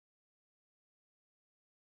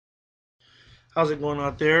How's it going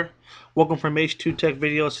out there? Welcome from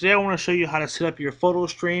H2TechVideos. Today I want to show you how to set up your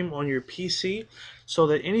PhotoStream on your PC so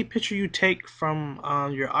that any picture you take from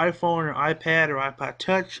your iPhone or iPad or iPod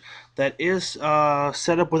Touch that is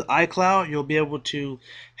set up with iCloud, you'll be able to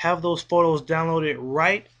have those photos downloaded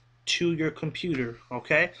right to your computer,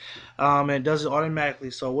 okay? And it does it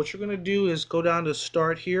automatically. So what you're going to do is go down to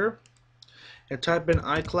Start here and type in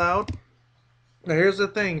iCloud. Now here's the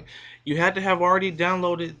thing, you had to have already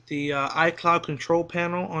downloaded the iCloud control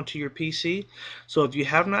panel onto your PC. So if you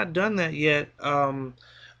have not done that yet, I'm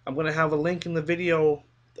going to have a link in the video.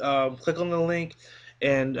 Click on the link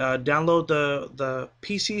and download the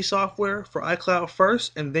PC software for iCloud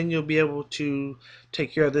first, and then you'll be able to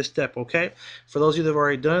take care of this step, okay? For those of you that have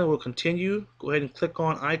already done it, we'll continue. Go ahead and click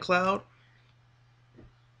on iCloud,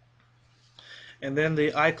 and then the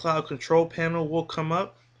iCloud control panel will come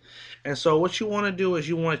up. And so what you want to do is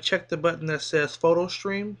you want to check the button that says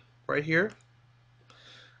PhotoStream right here.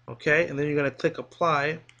 Okay, and then you're going to click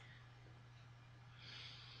Apply.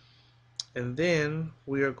 And then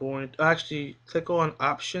we are going to actually click on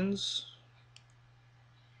Options.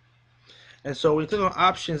 And so when you click on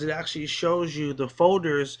Options, it actually shows you the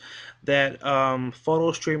folders that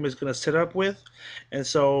PhotoStream is going to set up with. And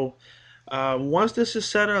so once this is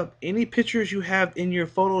set up, any pictures you have in your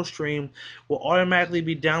PhotoStream will automatically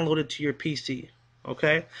be downloaded to your PC.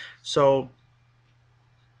 Okay, so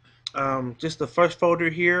just the first folder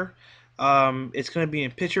here, it's going to be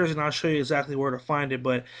in pictures, and I'll show you exactly where to find it.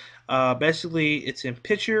 But basically, it's in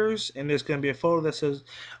pictures, and there's going to be a folder that says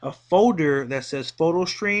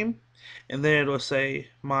PhotoStream, and then it'll say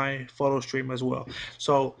my PhotoStream as well.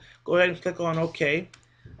 So go ahead and click on OK,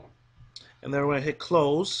 and then we're going to hit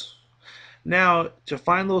close. Now, to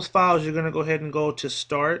find those files, you're going to go ahead and go to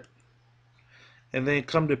Start, and then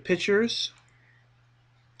come to Pictures.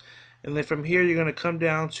 And then from here, you're going to come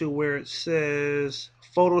down to where it says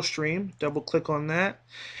PhotoStream. Double click on that.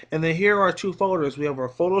 And then here are two folders. We have our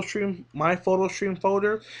PhotoStream, my PhotoStream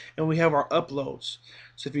folder, and we have our uploads.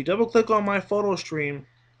 So if you double click on my PhotoStream,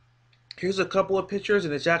 here's a couple of pictures,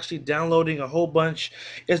 and it's actually downloading a whole bunch.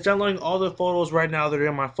 It's downloading all the photos right now that are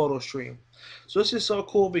in my PhotoStream. So this is so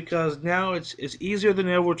cool because now it's easier than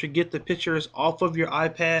ever to get the pictures off of your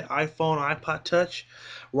iPad, iPhone, iPod Touch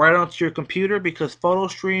right onto your computer, because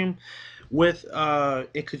PhotoStream, with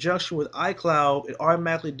in conjunction with iCloud, it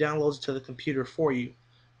automatically downloads it to the computer for you.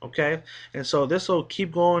 Okay, and so this will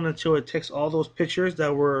keep going until it takes all those pictures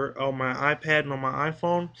that were on my iPad and on my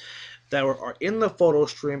iPhone that are in the photo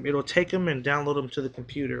stream. It'll take them and download them to the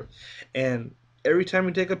computer, and every time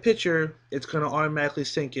you take a picture, it's going to automatically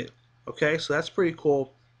sync it. Okay, so that's pretty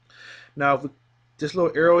cool. Now, if this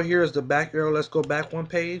little arrow here is the back arrow. Let's go back one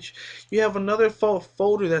page. You have another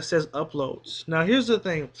folder that says uploads. Now, here's the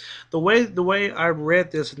thing: the way I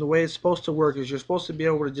read this and the way it's supposed to work is you're supposed to be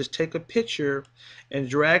able to just take a picture and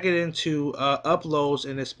drag it into uploads,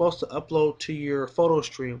 and it's supposed to upload to your photo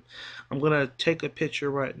stream. I'm gonna take a picture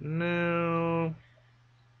right now.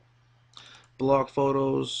 Blog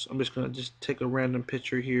photos. I'm just gonna take a random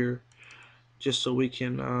picture here, just so we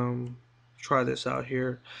can try this out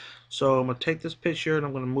here. So I'm going to take this picture and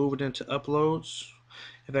I'm going to move it into uploads.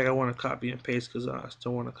 In fact, I want to copy and paste because I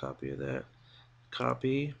still want a copy of that.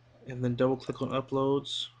 Copy, and then double click on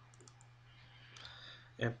uploads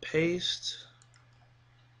and paste.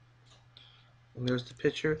 And there's the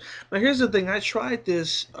picture. Now here's the thing, I tried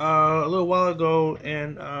this a little while ago,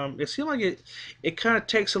 and it seemed like it kind of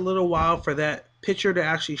takes a little while for that picture to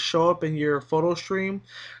actually show up in your photo stream.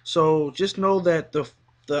 So just know that the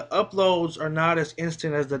uploads are not as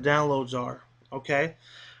instant as the downloads are, okay?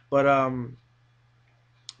 But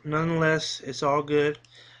nonetheless, it's all good.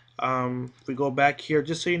 If we go back here,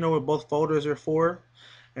 just so you know what both folders are for,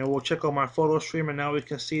 and we'll check on my photo stream, and now we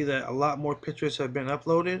can see that a lot more pictures have been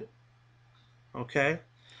uploaded. Okay,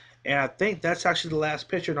 and I think that's actually the last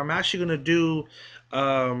picture. And I'm actually going to do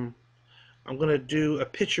I'm going to do a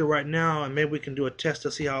picture right now, and maybe we can do a test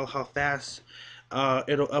to see how fast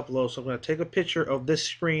it'll upload. So I'm going to take a picture of this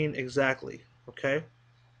screen exactly. Okay,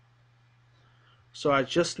 so I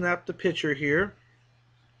just snapped the picture here,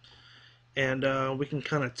 and we can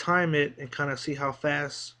kind of time it and kind of see how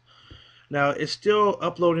fast. Now it's still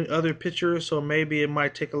uploading other pictures, so maybe it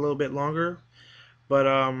might take a little bit longer. But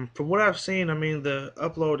from what I've seen, I mean, the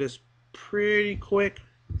upload is pretty quick.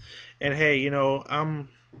 And hey, you know,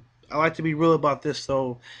 I like to be real about this.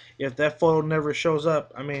 So if that photo never shows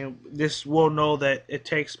up, I mean, this will know that it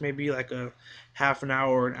takes maybe like a half an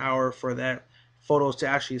hour or an hour for that photos to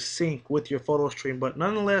actually sync with your photo stream. But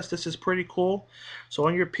nonetheless, this is pretty cool. So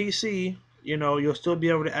on your PC, you know, you'll still be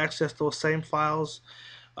able to access those same files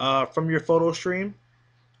from your photo stream.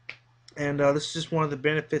 And this is just one of the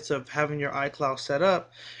benefits of having your iCloud set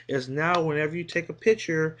up, is now whenever you take a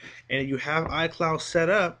picture and you have iCloud set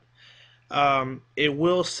up, it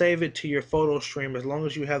will save it to your photo stream as long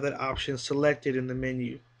as you have that option selected in the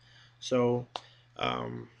menu. So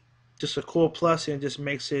um, just a cool plus, and just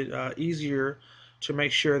makes it easier to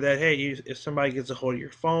make sure that, hey, if somebody gets a hold of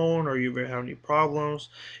your phone or you have any problems,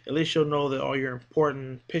 at least you'll know that all your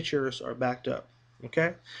important pictures are backed up.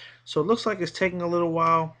 Okay, so it looks like it's taking a little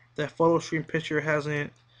while. That photo stream picture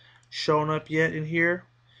hasn't shown up yet in here,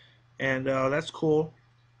 and that's cool.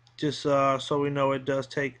 Just so we know, it does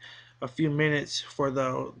take a few minutes for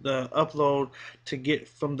the upload to get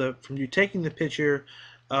from you taking the picture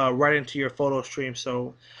right into your photo stream.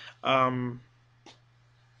 So um,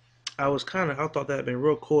 I thought that'd been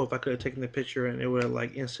real cool if I could have taken the picture and it would have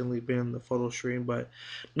like instantly been in the photo stream. But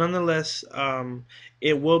nonetheless,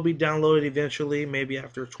 it will be downloaded eventually, maybe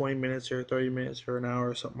after 20 minutes or 30 minutes or an hour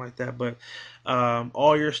or something like that. But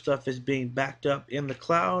all your stuff is being backed up in the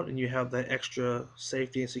cloud, and you have that extra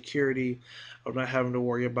safety and security of not having to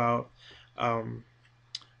worry about um,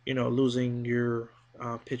 losing your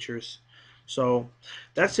pictures. So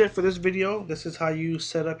that's it for this video. This is how you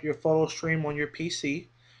set up your photo stream on your PC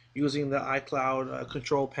using the iCloud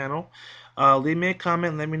control panel. Leave me a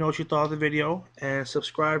comment, let me know what you thought of the video, and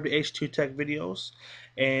subscribe to H2 Tech Videos,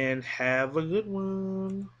 and have a good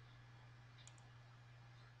one.